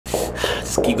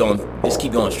Just keep going. Just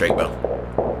keep going straight, bro.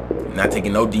 Not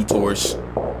taking no detours.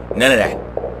 None of that.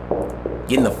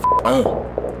 Getting the f on.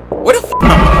 Where the f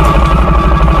am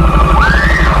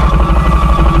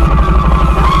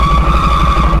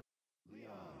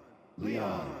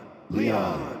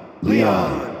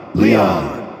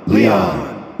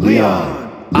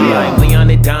I'm Leon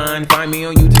the Don, find me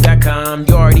on YouTube.com.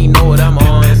 You already know what I'm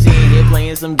on. Sitting here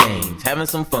playing some games, having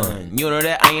some fun. You know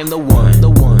that I am the one.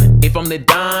 If I'm the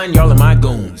Don, y'all are my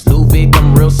goons. New vid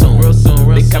come real soon.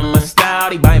 They come my style,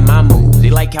 they bite my moves.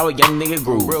 They like how a young nigga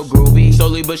grooves. Real groovy.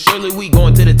 Slowly but surely we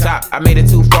going to the top. I made it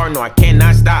too far, no I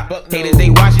cannot stop. Haters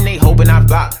they watching, they hoping I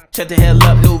flop. Shut the hell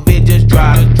up, new vid just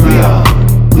dropped.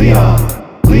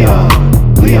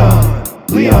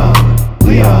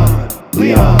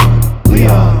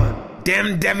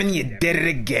 Damn Devin, you did it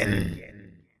again.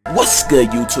 What's good,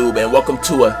 YouTube, and welcome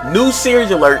to a new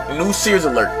series alert.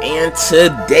 And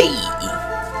today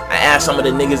I asked some of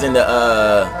the niggas in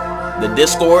the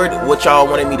Discord what y'all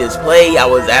wanted me to play. I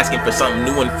was asking for something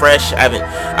new and fresh.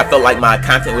 I felt like my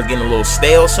content was getting a little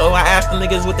stale, so I asked the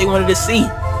niggas what they wanted to see.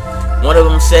 One of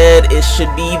them said it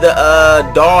should be the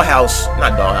Dollhouse.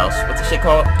 Not Dollhouse. What's the shit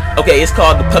called? Okay, it's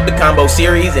called the Puppet Combo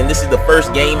series, and this is the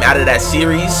first game out of that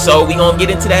series. So we gonna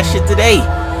get into that shit today.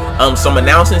 Some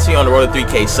announcements here on the road to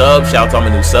 3K subs. Shout out to all my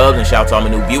new subs and shout out to all my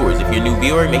new viewers. If you're a new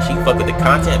viewer, make sure you fuck with the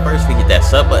content first. Hit that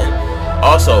sub button.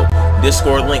 Also,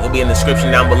 Discord link will be in the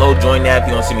description down below. Join that if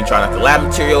you want to see me trying out the lab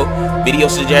material, video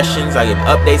suggestions. I give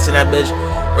updates in that bitch.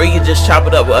 Or you can just chop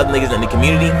it up with other niggas in the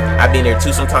community. I've been there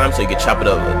too sometimes, so you can chop it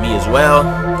up with me as well.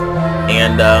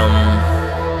 And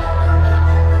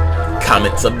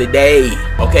comments of the day.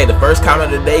 Okay, the first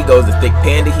comment of the day goes to Thick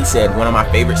Panda. He said one of my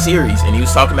favorite series, and he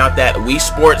was talking about that Wii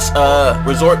Sports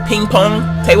Resort ping pong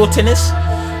table tennis.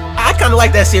 I kind of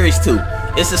like that series too.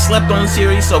 It's a slept on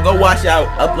series, so go watch it. I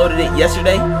uploaded it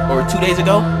yesterday or 2 days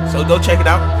ago, so go check it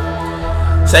out.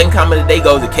 Second comment of the day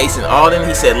goes to Case and Alden.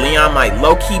 He said Leon might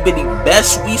low-key be the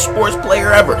best Wii Sports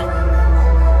player ever.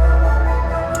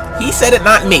 He said it,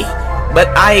 not me, but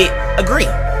I agree.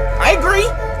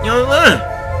 You know what I'm saying?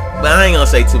 But I ain't gonna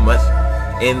say too much.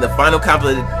 And the final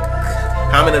comment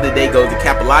of the day goes to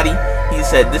Capilati. He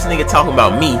said this nigga talking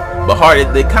about me, but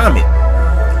hearted the comment.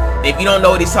 If you don't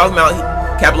know what he's talking about,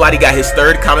 Capilati got his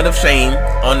third comment of shame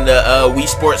on the Wii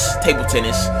Sports table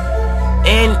tennis.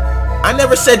 And I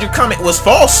never said your comment was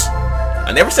false.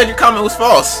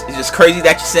 It's just crazy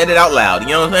that you said it out loud. You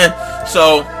know what I'm saying?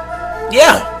 So,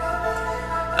 yeah.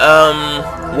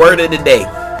 Word of the day.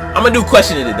 I'm gonna do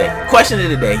question of the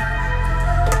day.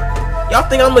 Y'all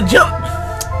think I'm gonna jump?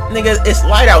 Nigga, it's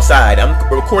light outside. I'm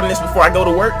recording this before I go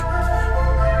to work.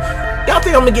 Y'all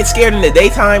think I'm gonna get scared in the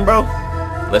daytime, bro?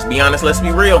 Let's be honest, let's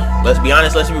be real.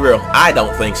 I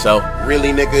don't think so.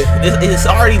 Really, nigga? It's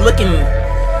already looking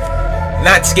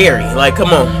not scary. Like,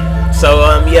 come on. So,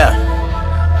 yeah.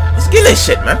 Let's get this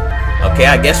shit, man. Okay,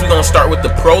 I guess we're gonna start with the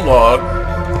prologue.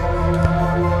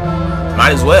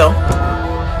 Might as well.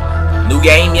 New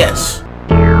game, yes.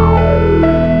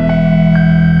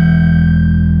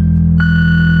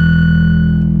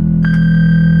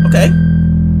 Okay.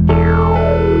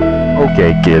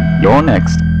 Okay, kid, you're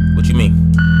next. What you mean?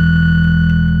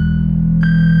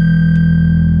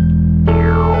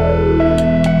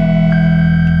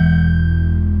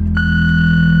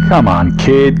 Come on,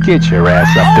 kid, get your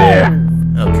ass up there.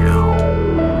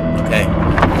 Okay.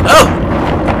 Oh!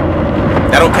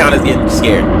 That don't count as getting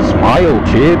scared. Smile,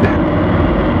 kid.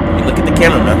 Hey, look at the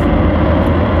camera, man.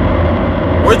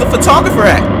 Where's the photographer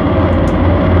at?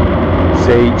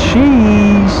 Say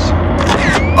cheese.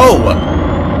 Oh!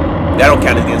 That don't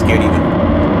count as getting scared either.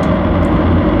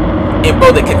 And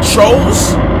bro, the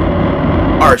controls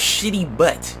are shitty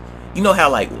butt. You know how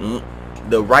like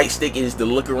the right stick is to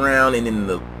look around and then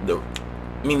the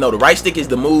right stick is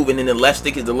the move and then the left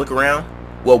stick is to look around?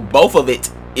 Well, both of it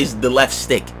is the left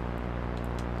stick.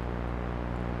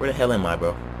 Where the hell am I,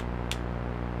 bro?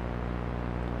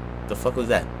 The fuck was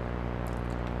that?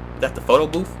 Is that the photo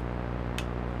booth?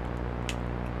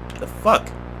 The fuck?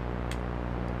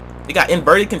 They got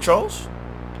inverted controls?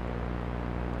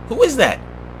 Who is that?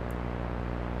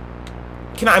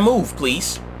 Can I move,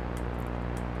 please?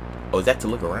 Oh, is that to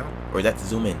look around? Or is that to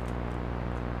zoom in?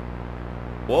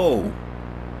 Whoa.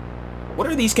 What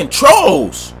are these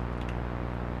controls?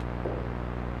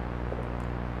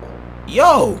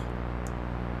 Yo.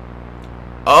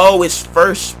 Oh, it's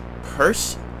first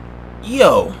person?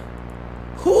 Yo.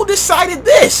 Who decided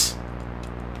this?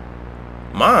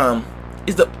 Mom,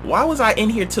 why was I in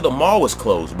here till the mall was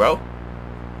closed, bro?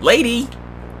 Lady.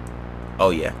 Oh,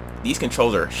 yeah. These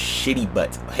controls are shitty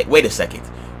butt. Hey, wait a second.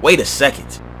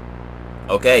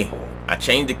 Okay. I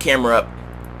changed the camera up.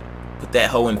 Put that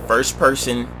hoe in first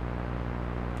person.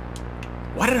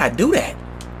 Why did I do that?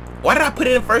 Why did I put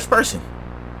it in first person?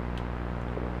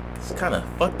 It's kind of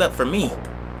fucked up for me.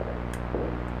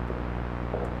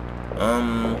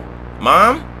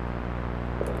 Mom?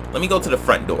 Let me go to the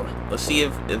front door. Let's see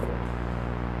if...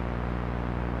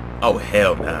 Oh,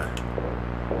 hell nah.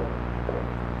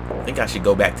 I think I should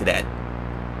go back to that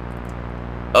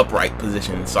upright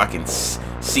position so I can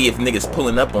see if niggas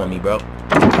pulling up on me, bro.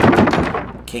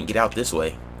 Can't get out this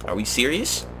way. Are we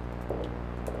serious?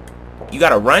 You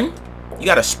gotta run? You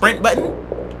got a sprint button?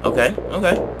 Okay,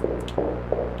 okay.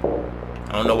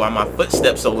 I don't know why my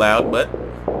footsteps so loud, but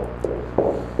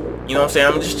you know what I'm saying?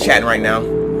 I'm just chatting right now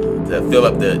to fill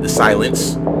up the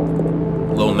silence. A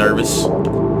little nervous.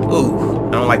 Ooh,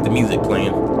 I don't like the music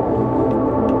playing.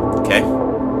 Okay.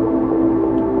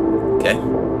 Okay.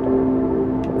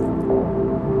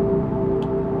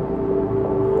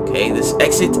 Okay, this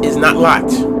exit is not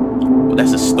locked. Well,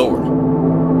 that's a store.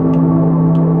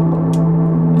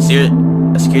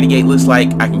 A security gate looks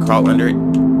like I can crawl under it.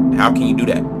 How can you do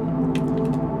that?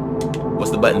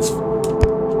 What's the buttons?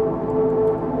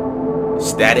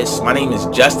 Status. My name is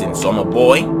Justin, so I'm a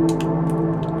boy.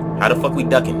 How the fuck we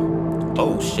ducking?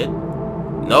 Oh shit.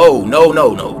 No, no,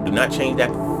 no, no. Do not change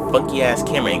that funky ass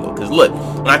camera angle. Cause look,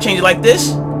 when I change it like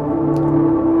this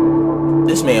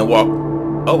man walk.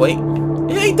 Oh wait.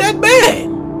 It ain't that bad.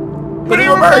 Put it in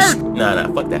reverse. Nah,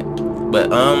 fuck that.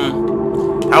 But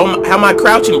how am I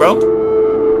crouching, bro?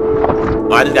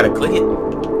 Oh, I just gotta click it.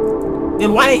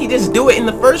 Then why didn't he just do it in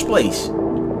the first place?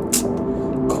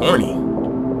 Corny.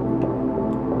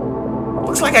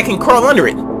 Looks like I can crawl under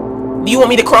it. Do you want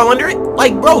me to crawl under it?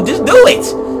 Like, bro, just do it.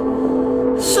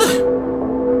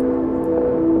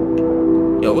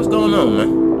 Yo, what's going on, man?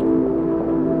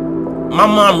 My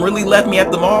mom really left me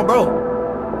at the mall, bro.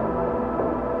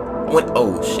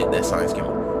 Oh shit, that sign's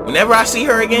camera. Whenever I see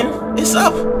her again, it's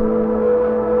up.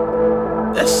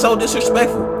 That's so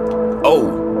disrespectful.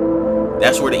 Oh,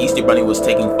 that's where the Easter Bunny was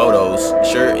taking photos.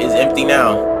 Sure is empty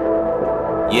now.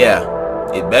 Yeah,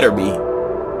 it better be.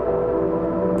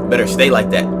 Better stay like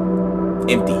that.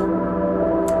 Empty.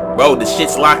 Bro, the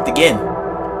shit's locked again.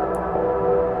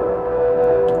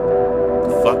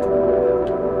 Fuck.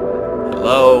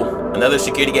 Hello? Another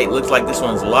security gate. Looks like this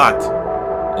one's locked.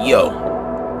 Yo.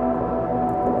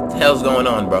 What the hell's going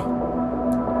on, bro?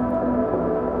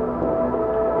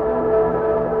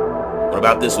 What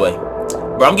about this way?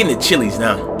 Bro, I'm getting the chilies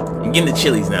now.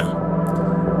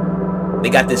 They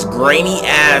got this grainy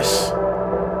ass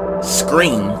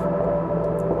screen.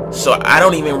 So I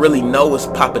don't even really know what's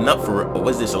popping up for it.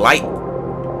 What's this, a light?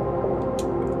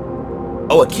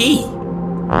 Oh, a key.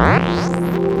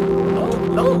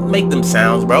 Don't make them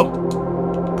sounds, bro.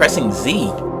 Pressing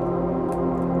Z.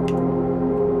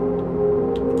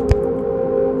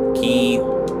 Key.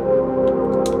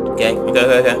 Okay.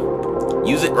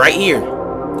 Use it right here.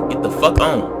 Get the fuck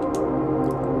on.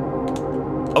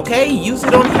 Okay, use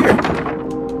it on here.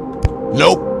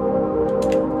 Nope.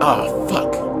 Oh,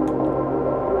 fuck.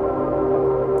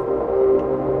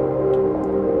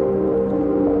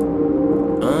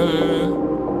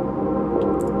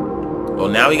 Well,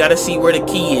 now we gotta see where the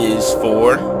key is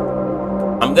for.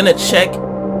 I'm gonna check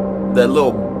the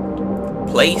little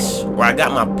place where I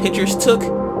got my pictures took,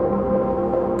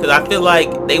 because I feel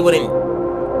like they wouldn't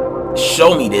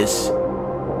show me this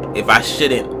if I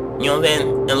shouldn't, you know what I'm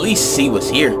saying? At least see what's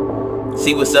here.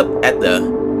 See what's up at the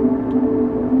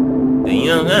you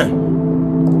know what I'm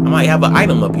saying? I might have an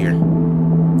item up here.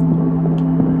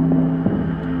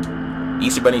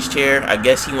 Easter Bunny's chair. I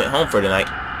guess he went home for the night.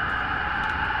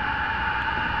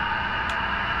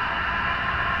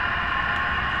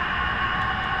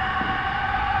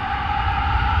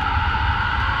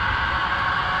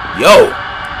 Yo!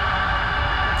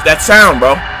 It's that sound,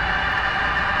 bro.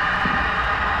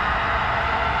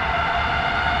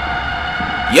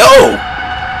 Yo!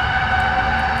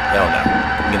 Hell no.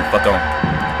 I'm getting the fuck on.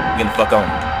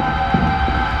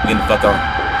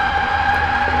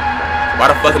 Why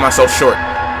the fuck am I so short?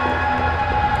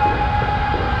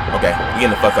 Okay, we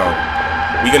getting the fuck on.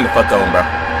 Bro.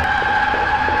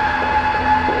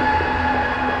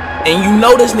 And you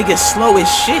know this nigga slow as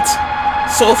shit.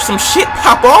 So if some shit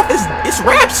pop off, it's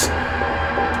raps.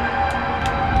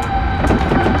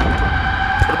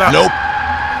 What about? Nope.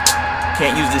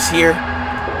 Can't use this here.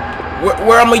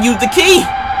 Where I'm gonna use the key?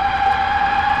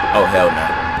 Oh hell no.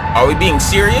 Are we being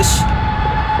serious?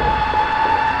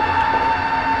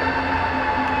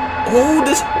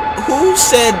 Who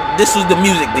said this was the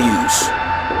music to use?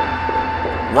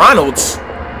 Ronald's?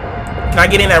 Can I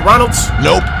get in at Ronald's?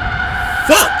 Nope.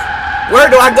 Fuck! Where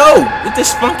do I go with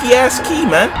this funky ass key,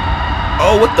 man?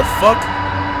 Oh, what the fuck?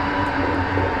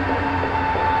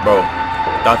 Bro,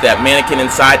 thought that mannequin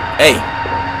inside. Hey,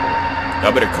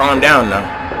 y'all better calm down now.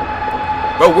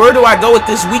 Bro, where do I go with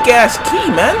this weak ass key,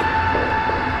 man?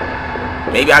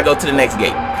 Maybe I go to the next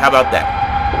gate. How about that?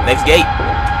 Next gate.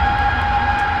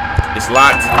 It's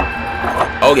locked.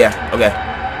 Oh yeah, okay.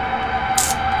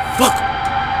 Fuck.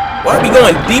 Why are we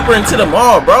going deeper into the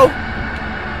mall, bro?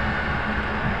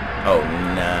 Oh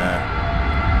nah.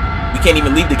 We can't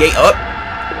even leave the gate up.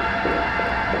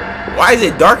 Why is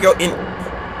it darker in?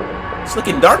 It's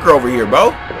looking darker over here,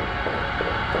 bro.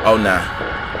 Oh nah.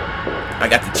 I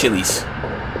got the chilies.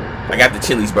 I got the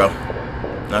chilies, bro.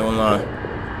 Not gonna lie.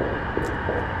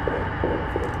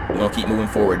 We're gonna keep moving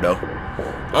forward though.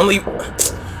 Only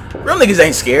real niggas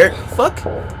ain't scared. Fuck.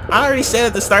 I already said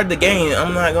at the start of the game,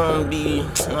 I'm not gonna be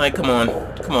like, come on,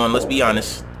 let's be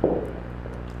honest.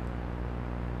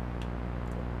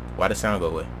 Why the sound go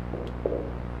away?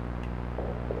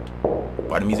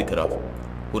 Why the music cut off?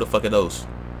 Who the fuck are those?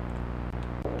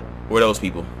 Who are those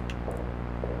people?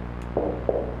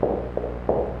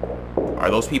 Are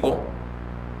those people?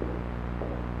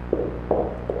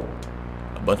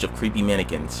 A bunch of creepy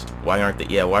mannequins. Why aren't they?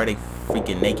 Yeah, why are they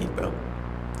freaking naked, bro?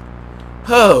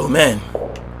 Oh man.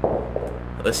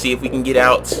 Let's see if we can get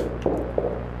out.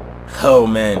 Oh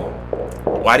man.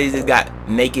 Why does it got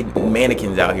naked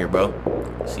mannequins out here, bro?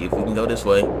 Let's see if we can go this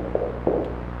way.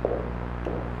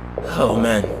 Oh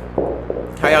man.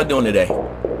 How y'all doing today?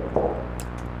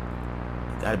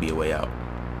 Gotta be a way out.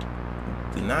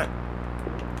 Do not.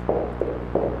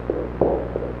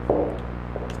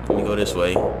 Let me go this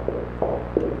way.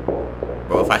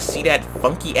 Bro, if I see that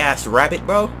funky ass rabbit,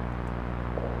 bro.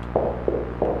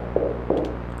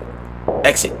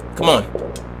 Exit. Come on.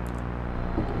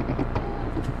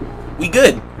 We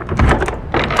good.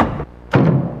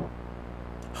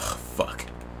 Fuck.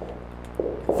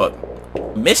 Fuck.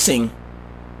 Missing?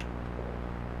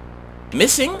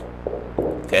 Missing?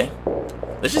 Okay.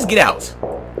 Let's just get out.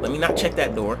 Let me not check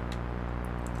that door.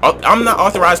 I'm not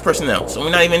authorized personnel, so we're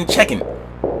not even checking.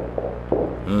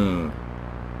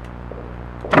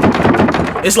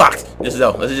 It's locked. Let's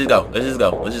go. Let's just go. Let's just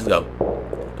go. Let's just go.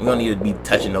 We don't need to be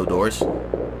touching no doors.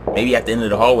 Maybe at the end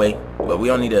of the hallway, but we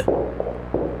don't need to.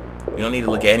 We don't need to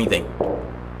look at anything.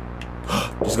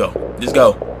 Just go. Just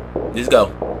go. Just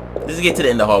go. Just get to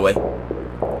the end of the hallway.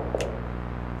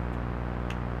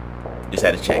 Just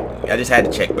had to check. I just had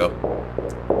to check, bro.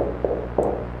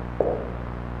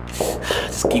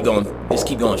 Just keep going. Just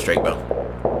keep going straight, bro.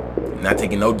 Not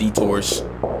taking no detours.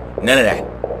 None of that.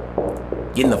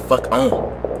 Getting the fuck on.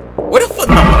 Where the fuck?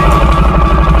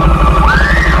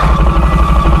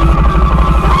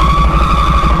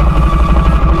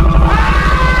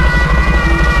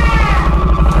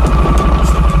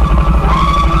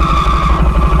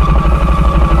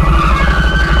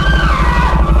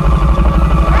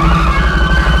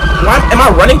 Why am I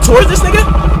running towards this nigga?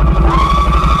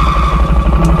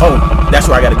 Oh, that's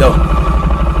where I gotta go.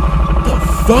 The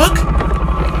fuck?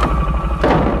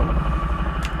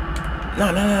 No.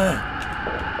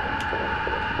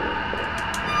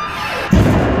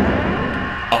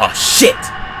 Oh shit!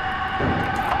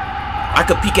 I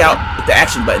could peek out with the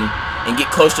action button and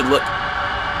get close to look.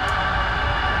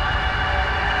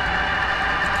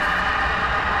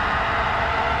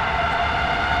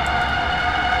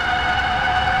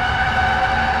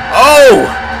 Oh!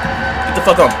 Get the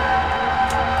fuck on.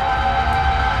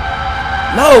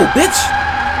 No, bitch!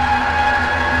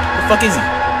 Where the fuck is he?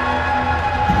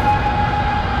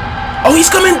 Oh,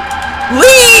 he's coming!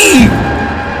 Leave!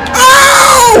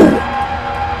 Oh!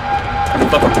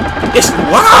 It's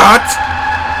locked!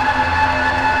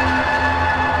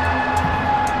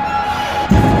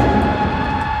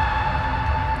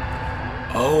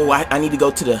 Oh, I need to go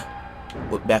to the...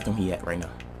 What bathroom he at right now?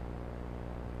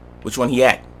 Which one he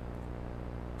at?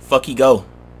 Fuck he go?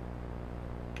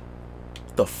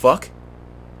 The fuck?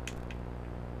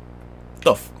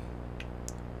 The f...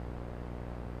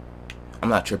 I'm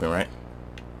not tripping, right?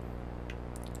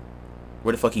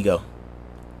 Where the fuck he go?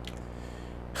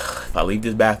 If I leave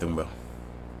this bathroom, bro.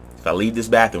 If I leave this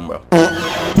bathroom, bro.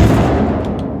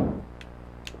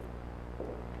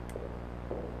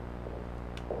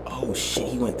 Oh shit,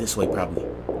 he went this way probably.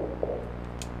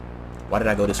 Why did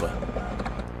I go this way?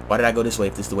 Why did I go this way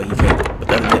if this is the way he came? But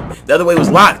the other way was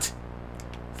locked.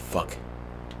 Fuck.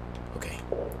 Okay.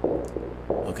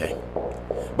 Okay.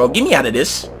 Bro, get me out of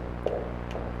this.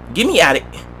 Get me out of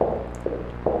it.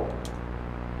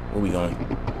 Where we going?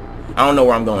 I don't know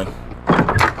where I'm going.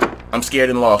 I'm scared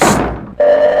and lost.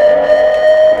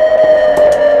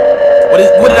 What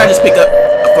did I just pick up?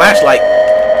 A flashlight.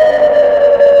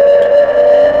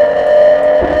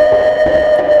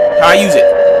 How I use it?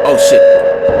 Oh shit.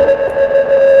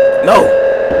 No.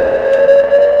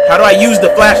 How do I use the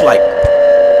flashlight?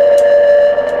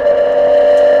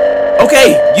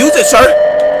 Okay, use it, sir.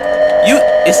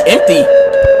 It's empty.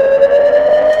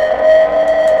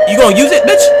 You gonna use it,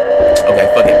 bitch? Okay,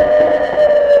 fuck it.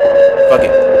 Fuck it.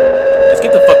 Let's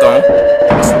get the fuck on.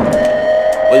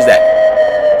 What is that?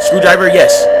 Screwdriver?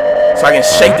 Yes. So I can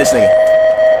shake this nigga.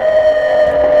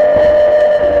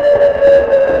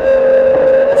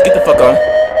 Let's get the fuck on.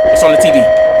 What's on the TV?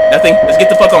 Nothing. Let's get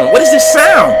the fuck on. What is this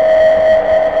sound?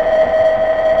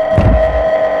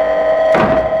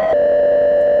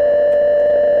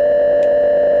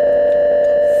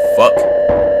 Fuck.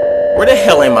 Where the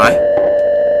hell am I?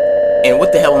 And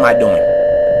what the hell am I doing?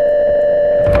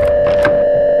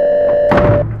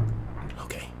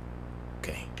 Okay.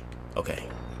 Okay. Okay.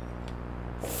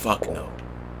 Fuck no.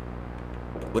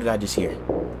 What did I just hear?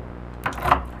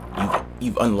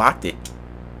 You've unlocked it.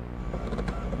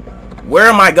 Where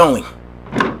am I going?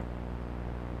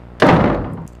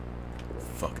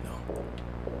 Fuck no.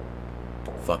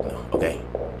 Fuck no. Okay.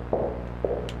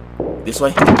 This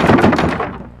way?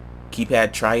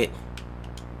 Keypad, try it.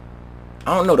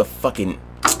 I don't know the fucking...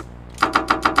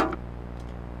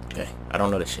 Okay, I don't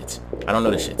know the shits. I don't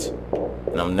know the shits.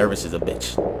 And I'm nervous as a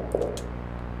bitch.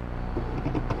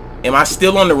 Am I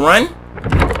still on the run?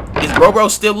 Is bro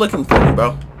still looking for me,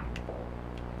 bro?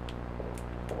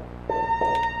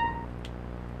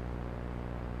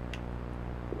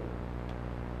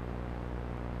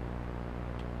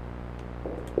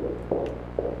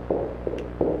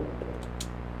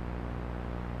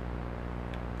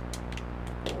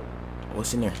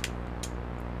 What's in there?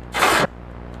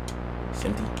 It's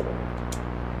empty.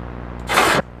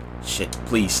 Shit,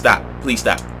 please stop. Please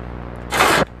stop.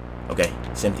 Okay,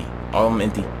 it's empty. All of them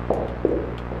empty.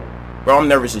 Bro, I'm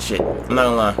nervous as shit. I'm not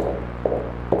gonna lie.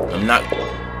 I'm not.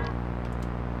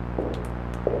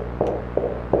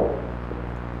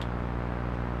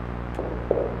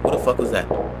 What the fuck was that?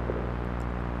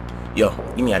 Yo,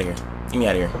 get me out of here. Get me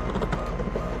out of here.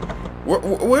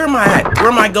 Where am I at? Where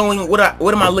am I going? What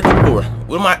am I looking for?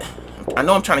 What am I? I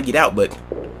know I'm trying to get out, but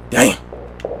damn.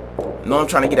 I know I'm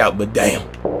trying to get out, but damn.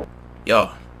 Yo,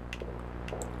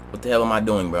 what the hell am I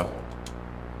doing, bro?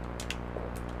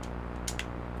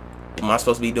 What am I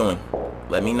supposed to be doing?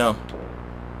 Let me know.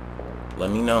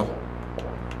 Let me know.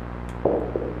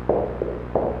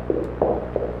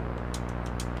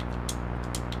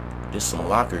 Just some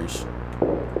lockers,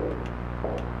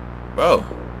 bro.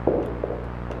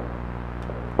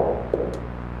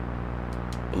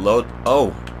 Load.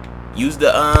 Oh, use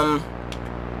the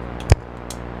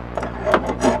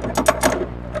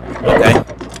Okay.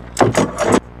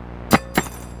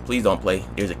 Please don't play.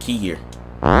 There's a key here.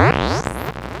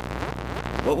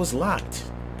 What was locked?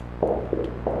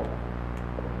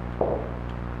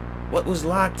 What was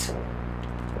locked?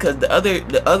 Because the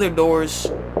other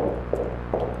doors,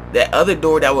 that other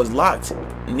door that was locked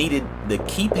needed the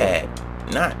keypad,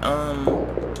 not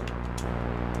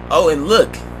Oh, and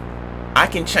look. I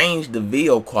can change the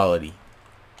video quality.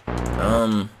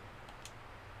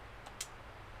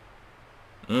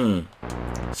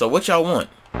 So what y'all want?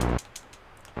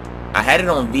 I had it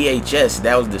on VHS.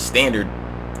 That was the standard.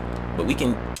 But we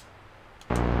can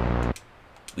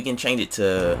change it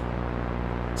to...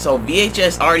 So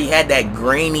VHS already had that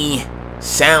grainy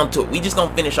sound to it. We just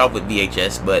gonna finish off with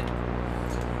VHS. But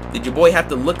did your boy have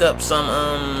to look up some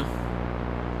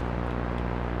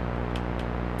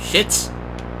shits?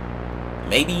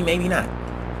 Maybe, maybe not.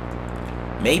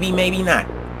 Maybe, maybe not.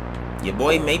 Your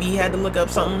boy, maybe he had to look up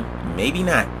something. Maybe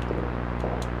not.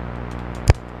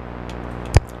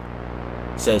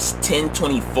 It says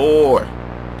 1024.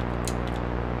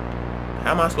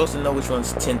 How am I supposed to know which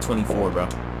one's 1024, bro?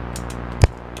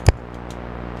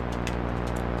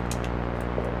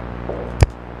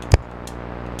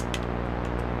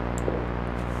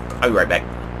 I'll be right back.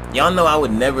 Y'all know I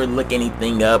would never look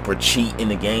anything up or cheat in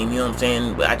the game, you know what I'm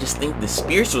saying? But I just think the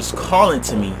spirits was calling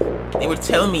to me. They were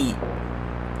telling me,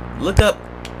 look up,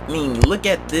 look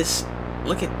at this,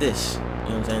 look at this, you know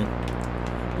what I'm saying?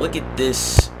 Look at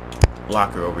this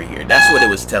blocker over here. That's what it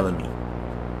was telling me.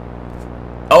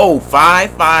 Oh,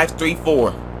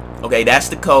 5534. Okay, that's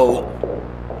the code.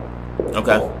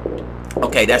 Okay.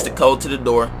 Okay, that's the code to the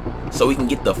door. So we can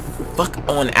get the fuck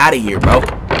on out of here, bro.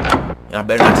 And I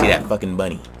better not see that fucking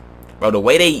bunny. Bro, the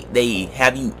way they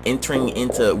have you entering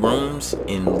into rooms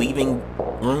and leaving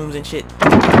rooms and shit,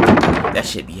 that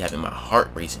shit be having my heart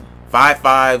racing.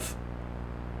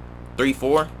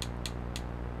 5534.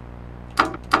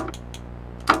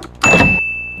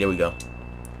 There we go.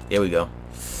 There we go.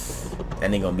 That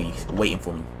nigga gonna be waiting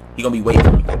for me. He gonna be waiting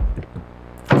for me.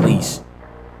 Please.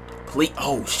 Please.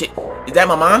 Oh, shit. Is that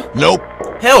my mom? Nope.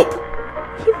 Help!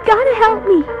 You've got to help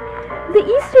me. The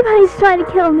Easter Bunny's trying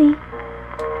to kill me.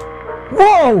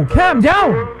 Whoa, calm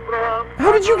down.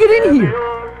 How did you get in here?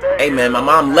 Hey, man, my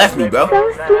mom left me, bro. I fell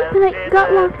asleep and I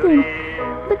got locked in.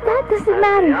 But that doesn't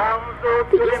matter.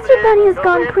 The Easter Bunny has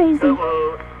gone crazy.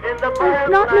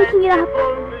 I'm not making it up.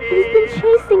 He's been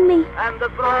chasing me. We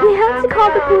have to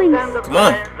call the police. Come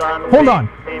on. Hold on.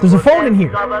 There's a phone in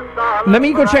here. Let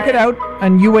me go check it out,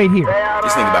 and you wait here.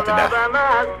 This nigga about to die.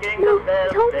 No,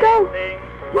 don't go.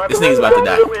 This nigga's about to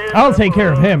die. I'll take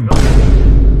care of him.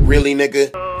 Really,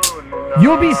 nigga?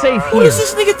 You'll be safe Who here. does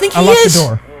this nigga think he I'll lock is? the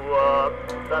door.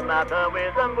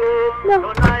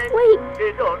 No, wait.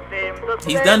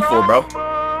 He's done for, bro.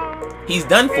 He's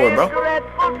done for, bro.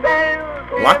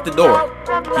 Lock the door.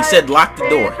 He said lock the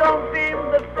door.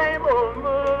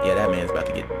 Yeah, that man's about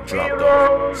to get dropped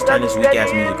off. Let's turn this weak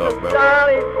ass music off, bro.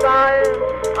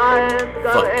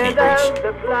 Fuck, can't reach.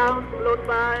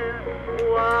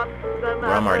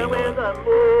 Bro, I'm already knowing.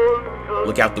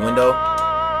 Look out the window.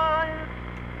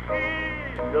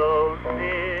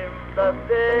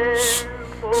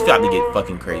 It's about to get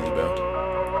fucking crazy, bro.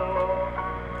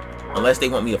 Unless they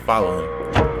want me to follow him.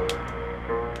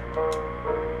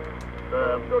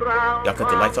 Y'all cut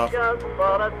the lights off?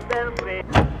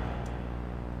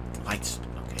 Lights.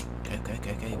 Okay.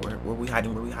 Where we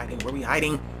hiding? Where we hiding? Where we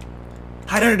hiding?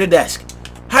 Hide under the desk.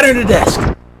 Hide under the desk.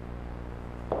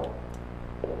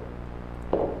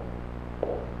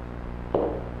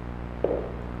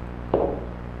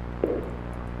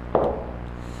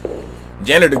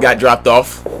 Janitor got dropped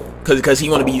off because he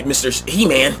want to be Mr.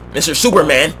 He-Man, Mr.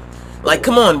 Superman. Like,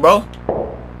 come on, bro.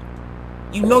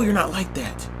 You know you're not like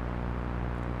that.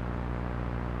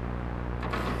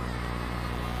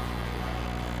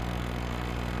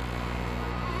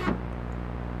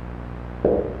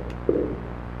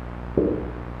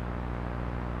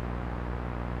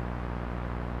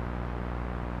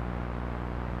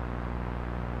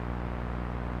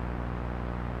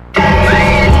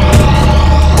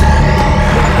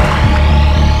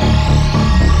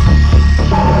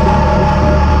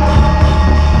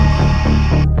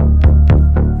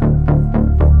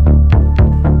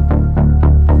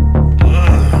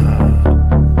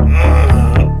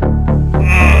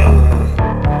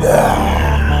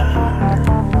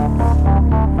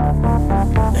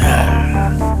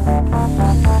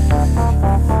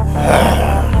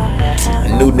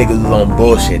 Niggas was on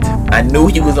bullshit. I knew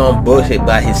he was on bullshit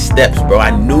by his steps, bro. I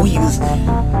knew he was.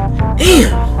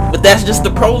 Damn. But that's just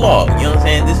the prologue. You know what I'm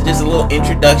saying? This is just a little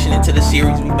introduction into the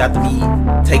series we about to be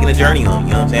taking a journey on.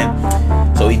 You know what I'm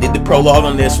saying? So he did the prologue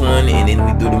on this one, and then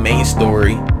we do the main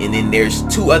story, and then there's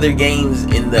 2 other games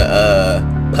in the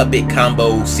puppet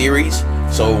combo series.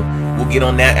 So we'll get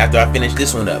on that after I finish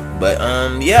this one up. But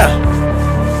yeah,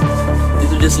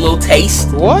 these are just a little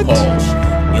taste. What? Pause.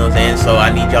 You know what I'm saying? So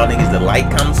I need y'all niggas to like,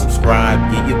 comment, subscribe,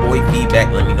 give your boy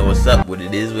feedback, let me know what's up, what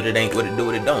it is, what it ain't, what it do,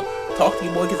 what it don't. Talk to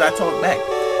your boy because I talk back.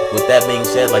 With that being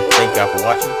said, I'd like to thank y'all for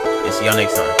watching and see y'all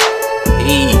next time.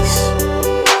 Peace.